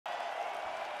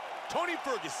Tony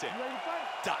Ferguson,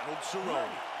 Donald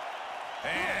Cerrone.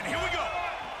 And here we go.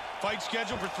 Fight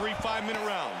scheduled for 3 5-minute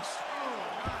rounds.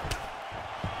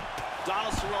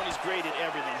 Donald Cerrone's great at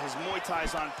everything. His Muay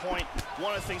Thai's on point.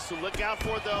 One of the things to look out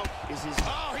for, though, is his...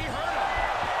 Oh, he hurt him.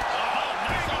 Oh,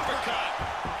 nice uppercut.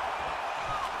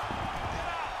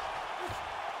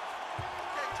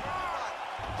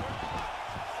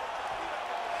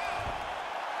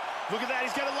 Look at that,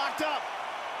 he's got it locked up.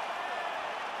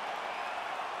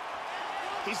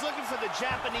 He's looking for the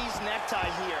Japanese necktie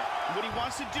here. What he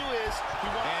wants to do is...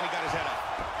 And he got his head up.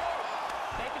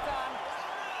 Take your time.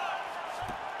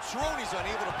 Cerrone's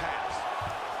unable to pass.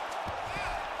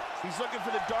 He's looking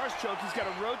for the Darce choke. He's got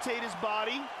to rotate his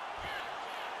body.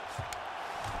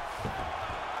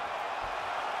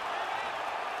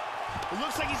 It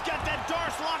looks like he's got that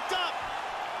Darce locked up.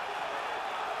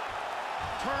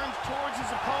 Turns towards his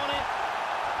opponent.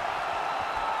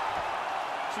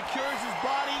 Secures his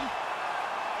body.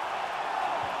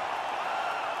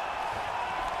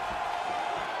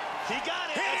 He got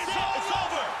it. It's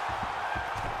over.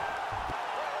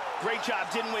 Great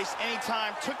job. Didn't waste any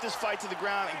time. Took this fight to the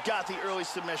ground and got the early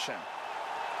submission.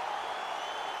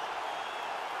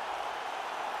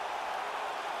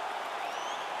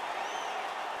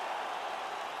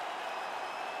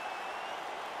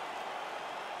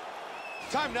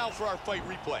 Time now for our fight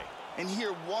replay. And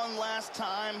here one last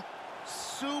time,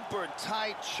 super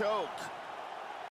tight choke.